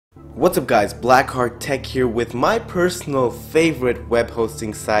What's up guys, Blackheart Tech here with my personal favorite web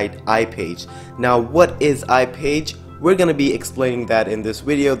hosting site, iPage. Now what is iPage? We're going to be explaining that in this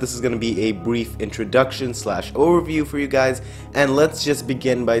video. This is going to be a brief introduction / overview for you guys, and let's just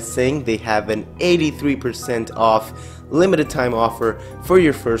begin by saying they have an 83% off limited time offer for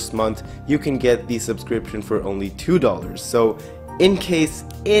your first month. You can get the subscription for only $2. So in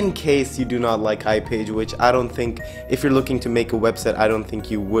case you do not like iPage, which I don't think, if you're looking to make a website, I don't think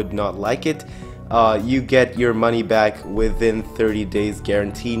you would not like it, you get your money back within 30 days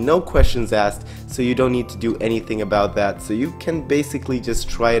guarantee, no questions asked, so you don't need to do anything about that. So you can basically just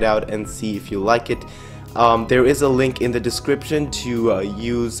try it out and see if you like it. There is a link in the description to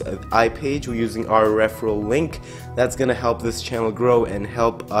use iPage using our referral link. That's gonna help this channel grow and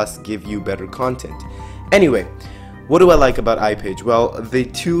help us give you better content. Anyway, what do I like about iPage? Well, the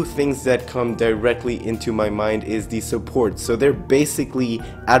two things that come directly into my mind is the support. So they're basically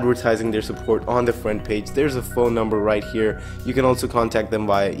advertising their support on the front page. There's a phone number right here. You can also contact them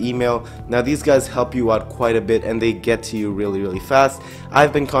via email. Now these guys help you out quite a bit and they get to you really fast.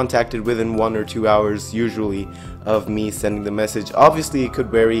 I've been contacted within 1 or 2 hours usually of me sending the message. Obviously it could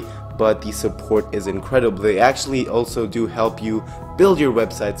vary, but the support is incredible. They actually also do help you build your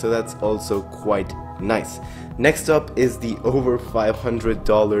website, so that's also quite nice. Next up is the over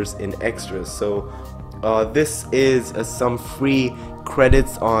 $500 in extras. So this is some free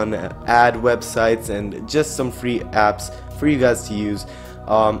credits on ad websites and just some free apps for you guys to use,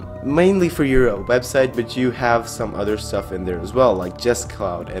 mainly for your website, but you have some other stuff in there as well, like Just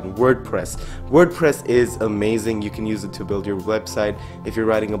Cloud and WordPress. WordPress is amazing. You can use it to build your website. If you're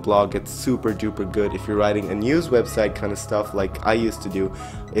writing a blog, it's super duper good. If you're writing a news website kind of stuff like I used to do,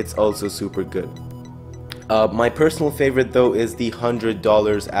 it's also super good. My personal favorite though is the $100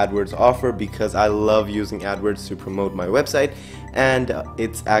 AdWords offer, because I love using AdWords to promote my website, and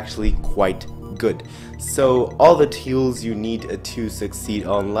it's actually quite good. So all the tools you need to succeed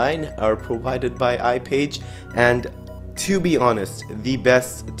online are provided by iPage, and to be honest, the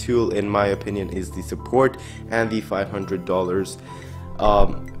best tool in my opinion is the support and the $500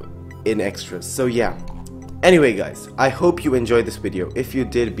 in extras. So yeah. Anyway guys, I hope you enjoyed this video. If you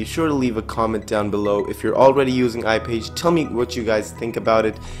did, be sure to leave a comment down below. If you're already using iPage, tell me what you guys think about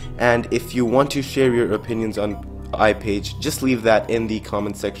it, and if you want to share your opinions on iPage, just leave that in the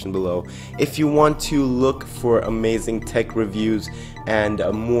comment section below. If you want to look for amazing tech reviews and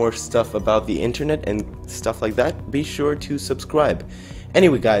more stuff about the internet and stuff like that, be sure to subscribe.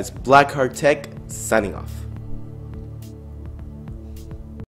 Anyway guys, Blackheart Tech signing off.